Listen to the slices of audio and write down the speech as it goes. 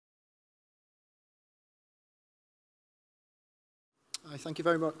Hi, thank you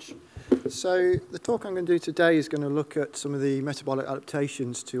very much. So the talk I'm going to do today is going to look at some of the metabolic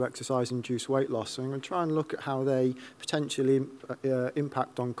adaptations to exercise-induced weight loss. So I'm going to try and look at how they potentially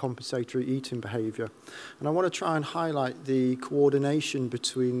impact on compensatory eating behaviour. And I want to try and highlight the coordination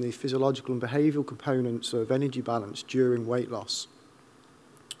between the physiological and behavioural components of energy balance during weight loss.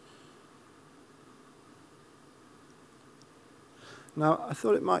 Now, I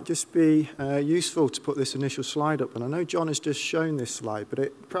thought it might just be useful to put this initial slide up, and I know John has just shown this slide, but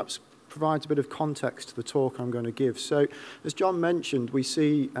it perhaps provides a bit of context to the talk I'm going to give. So, as John mentioned, we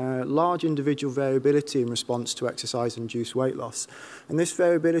see large individual variability in response to exercise-induced weight loss, and this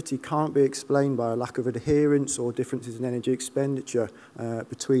variability can't be explained by a lack of adherence or differences in energy expenditure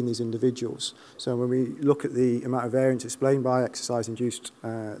between these individuals. So when we look at the amount of variance explained by exercise-induced,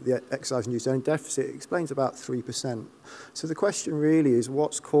 the exercise-induced energy deficit, it explains about 3%. So the question really is,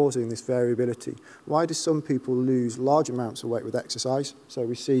 what's causing this variability? Why do some people lose large amounts of weight with exercise? So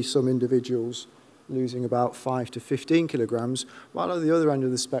we see some individuals losing about 5 to 15 kilograms, while at the other end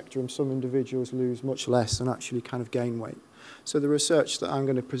of the spectrum, some individuals lose much less and actually kind of gain weight. So the research that I'm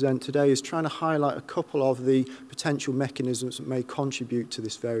going to present today is trying to highlight a couple of the potential mechanisms that may contribute to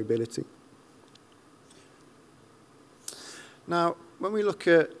this variability. Now, when we look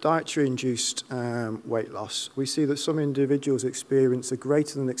at dietary-induced weight loss, we see that some individuals experience a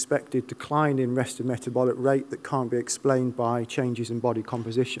greater than expected decline in resting metabolic rate that can't be explained by changes in body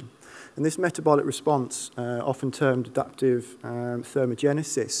composition. And this metabolic response, often termed adaptive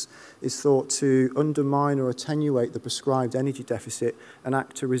thermogenesis, is thought to undermine or attenuate the prescribed energy deficit and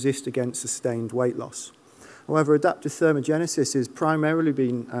act to resist against sustained weight loss. However, adaptive thermogenesis is primarily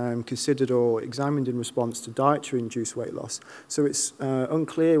been considered or examined in response to dietary-induced weight loss, so it's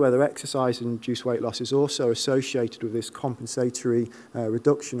unclear whether exercise-induced weight loss is also associated with this compensatory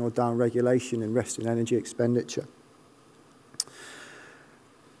reduction or downregulation in resting energy expenditure.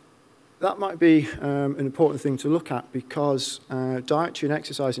 That might be an important thing to look at because dietary and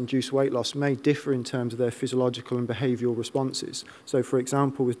exercise-induced weight loss may differ in terms of their physiological and behavioural responses. So, for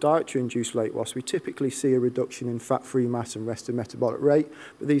example, with dietary-induced weight loss, we typically see a reduction in fat-free mass and resting metabolic rate,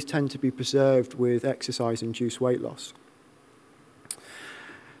 but these tend to be preserved with exercise-induced weight loss.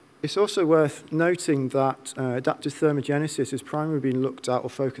 It's also worth noting that adaptive thermogenesis has primarily been looked at or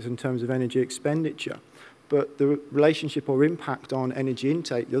focused in terms of energy expenditure. But the relationship or impact on energy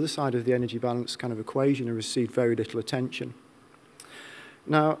intake, the other side of the energy balance kind of equation, has received very little attention.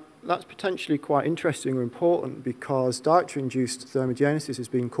 Now, that's potentially quite interesting or important because dietary-induced thermogenesis has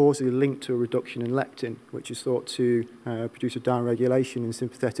been causally linked to a reduction in leptin, which is thought to produce a downregulation in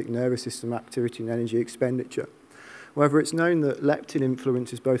sympathetic nervous system activity and energy expenditure. However, it's known that leptin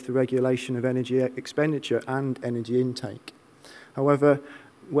influences both the regulation of energy expenditure and energy intake. However,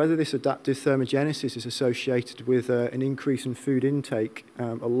 whether this adaptive thermogenesis is associated with an increase in food intake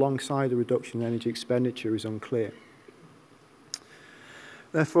alongside a reduction in energy expenditure is unclear.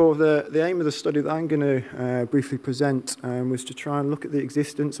 Therefore, the aim of the study that I'm going to briefly present was to try and look at the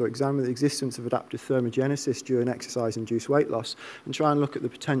existence or examine the existence of adaptive thermogenesis during exercise-induced weight loss and try and look at the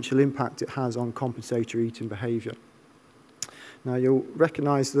potential impact it has on compensatory eating behaviour. Now, you'll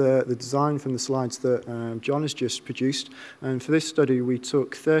recognise the design from the slides that John has just produced. And for this study, we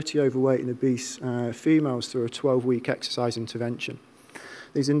took 30 overweight and obese females through a 12-week exercise intervention.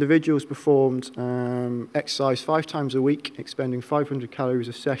 These individuals performed exercise 5 times a week, expending 500 calories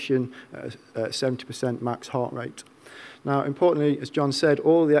a session at 70% max heart rate. Now, importantly, as John said,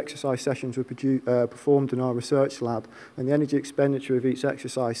 all the exercise sessions were performed in our research lab, and the energy expenditure of each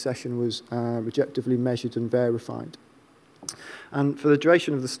exercise session was objectively measured and verified. And for the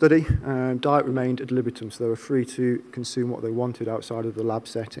duration of the study, diet remained ad libitum, so they were free to consume what they wanted outside of the lab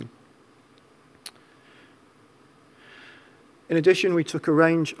setting. In addition, we took a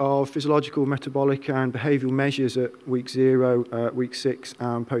range of physiological, metabolic and behavioural measures at week 0, week 6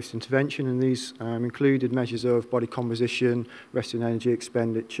 and post-intervention, and these included measures of body composition, resting energy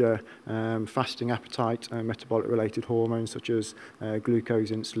expenditure, fasting appetite, metabolic-related hormones such as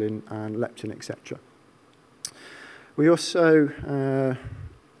glucose, insulin and leptin, etc. We also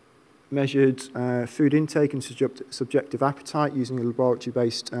measured food intake and subjective appetite using a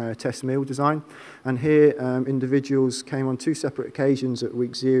laboratory-based test meal design. And here, individuals came on 2 separate occasions at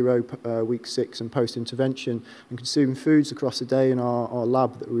week 0, week 6 and post-intervention and consumed foods across the day in our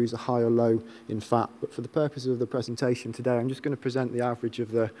lab that were either high or low in fat. But for the purposes of the presentation today, I'm just going to present the average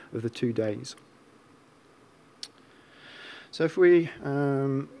of the 2 days. So if we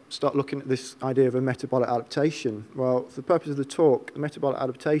start looking at this idea of a metabolic adaptation, well, for the purpose of the talk, metabolic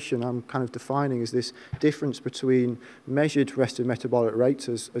adaptation I'm kind of defining as this difference between measured resting metabolic rates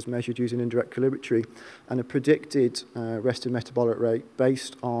as measured using indirect calorimetry and a predicted resting metabolic rate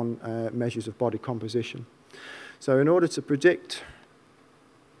based on measures of body composition. So in order to predict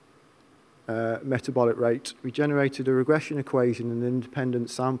metabolic rate, we generated a regression equation and an independent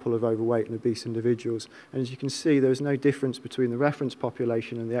sample of overweight and obese individuals. And as you can see, there is no difference between the reference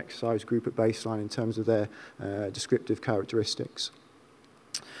population and the exercise group at baseline in terms of their descriptive characteristics.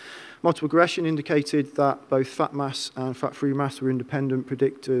 Multiple regression indicated that both fat mass and fat-free mass were independent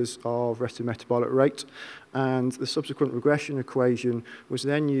predictors of resting metabolic rate, and the subsequent regression equation was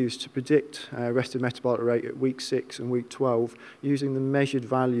then used to predict resting metabolic rate at week 6 and week 12 using the measured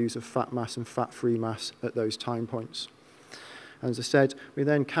values of fat mass and fat-free mass at those time points. And as I said, we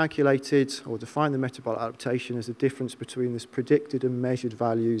then calculated or defined the metabolic adaptation as the difference between this predicted and measured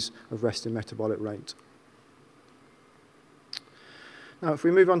values of resting metabolic rate. Now, if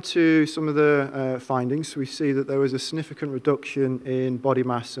we move on to some of the findings, we see that there was a significant reduction in body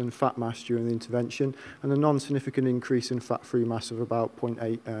mass and fat mass during the intervention, and a non-significant increase in fat-free mass of about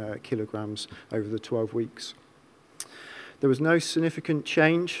 0.8 kilograms over the 12 weeks. There was no significant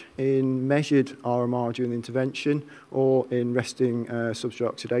change in measured RMR during the intervention or in resting substrate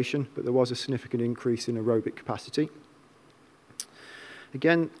oxidation, but there was a significant increase in aerobic capacity.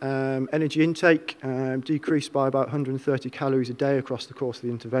 Again, energy intake decreased by about 130 calories a day across the course of the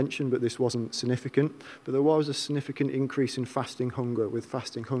intervention, but this wasn't significant. But there was a significant increase in fasting hunger, with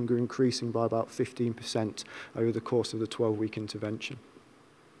fasting hunger increasing by about 15% over the course of the 12-week intervention.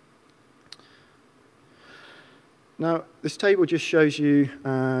 Now, this table just shows you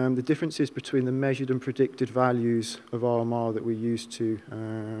the differences between the measured and predicted values of RMR that we use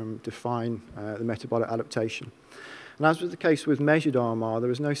to define the metabolic adaptation. And as was the case with measured RMR, there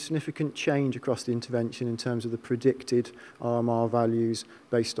was no significant change across the intervention in terms of the predicted RMR values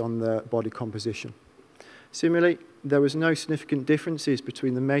based on the body composition. Similarly, there was no significant differences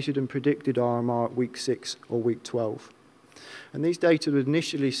between the measured and predicted RMR at week 6 or week 12. And these data would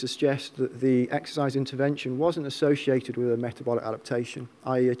initially suggest that the exercise intervention wasn't associated with a metabolic adaptation,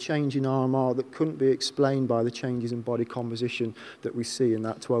 i.e. a change in RMR that couldn't be explained by the changes in body composition that we see in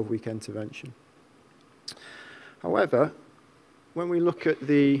that 12-week intervention. However, when we look at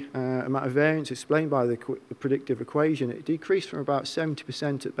the amount of variance explained by the predictive equation, it decreased from about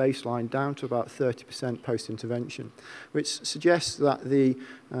 70% at baseline down to about 30% post-intervention, which suggests that the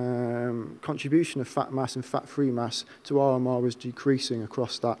contribution of fat mass and fat-free mass to RMR was decreasing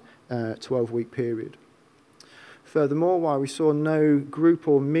across that 12-week period. Furthermore, while we saw no group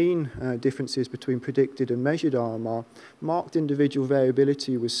or mean differences between predicted and measured RMR, marked individual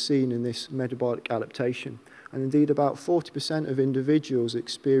variability was seen in this metabolic adaptation. And indeed, about 40% of individuals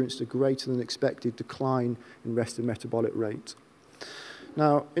experienced a greater than expected decline in resting metabolic rate.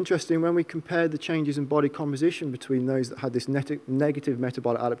 Now, interesting, when we compared the changes in body composition between those that had this negative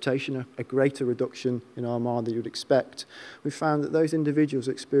metabolic adaptation, a greater reduction in RMR than you would expect, we found that those individuals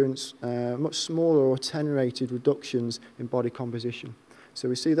experienced much smaller or attenuated reductions in body composition. So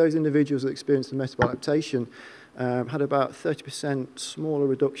we see those individuals that experienced the metabolic adaptation had about 30% smaller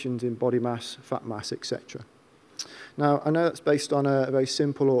reductions in body mass, fat mass, etc. Now, I know that's based on a very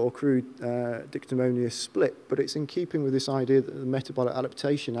simple or crude dictamonious split, but it's in keeping with this idea that the metabolic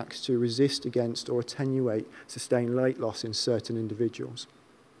adaptation acts to resist against or attenuate sustained weight loss in certain individuals.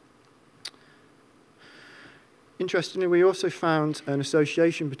 Interestingly, we also found an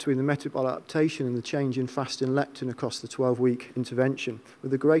association between the metabolic adaptation and the change in fasting leptin across the 12-week intervention,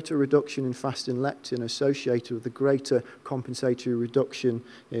 with a greater reduction in fasting leptin associated with a greater compensatory reduction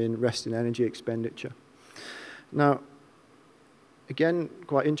in resting energy expenditure. Now, again,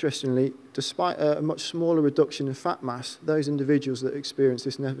 quite interestingly, despite a much smaller reduction in fat mass, those individuals that experienced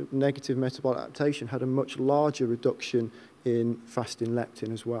this negative metabolic adaptation had a much larger reduction in fasting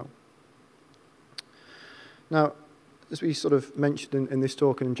leptin as well. Now, as we sort of mentioned in this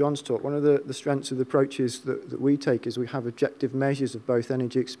talk and in John's talk, one of the strengths of the approaches that we take is we have objective measures of both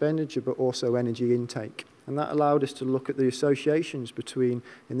energy expenditure but also energy intake. And that allowed us to look at the associations between,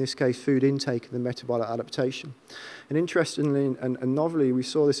 in this case, food intake and the metabolic adaptation. And interestingly and novelly, we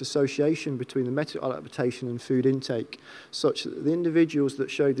saw this association between the metabolic adaptation and food intake, such that the individuals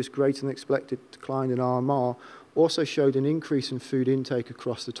that showed this greater than expected decline in RMR also showed an increase in food intake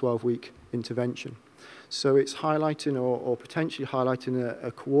across the 12-week intervention. So it's highlighting or potentially highlighting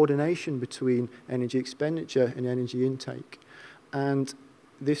a coordination between energy expenditure and energy intake. And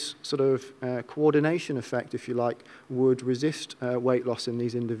this sort of coordination effect, if you like, would resist weight loss in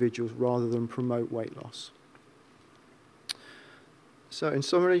these individuals rather than promote weight loss. So in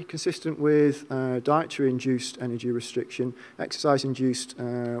summary, consistent with dietary-induced energy restriction, exercise-induced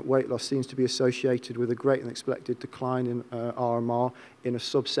weight loss seems to be associated with a greater than expected decline in RMR in a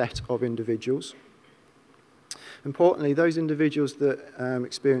subset of individuals. Importantly, those individuals that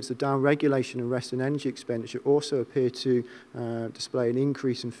experience the downregulation and rest in energy expenditure also appear to display an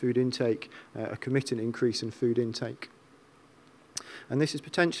increase in food intake, a committed increase in food intake. And this is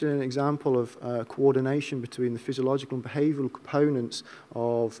potentially an example of coordination between the physiological and behavioural components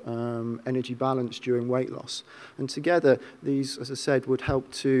of energy balance during weight loss. And together, these, as I said, would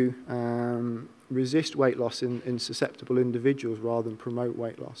help to resist weight loss in susceptible individuals rather than promote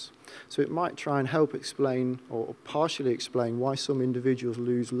weight loss. So it might try and help explain or partially explain why some individuals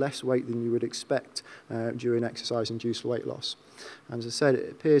lose less weight than you would expect during exercise-induced weight loss. And as I said,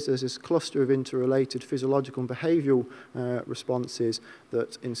 it appears there's this cluster of interrelated physiological and behavioural responses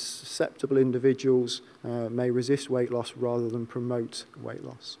that in susceptible individuals may resist weight loss rather than promote weight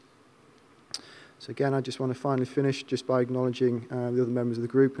loss. So again, I just want to finally finish just by acknowledging the other members of the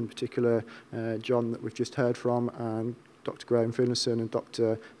group, in particular John that we've just heard from, and Dr. Graham Finlayson and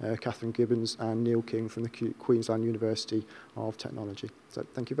Dr. Catherine Gibbons and Neil King from the Queensland University of Technology. So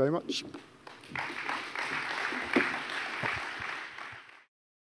thank you very much.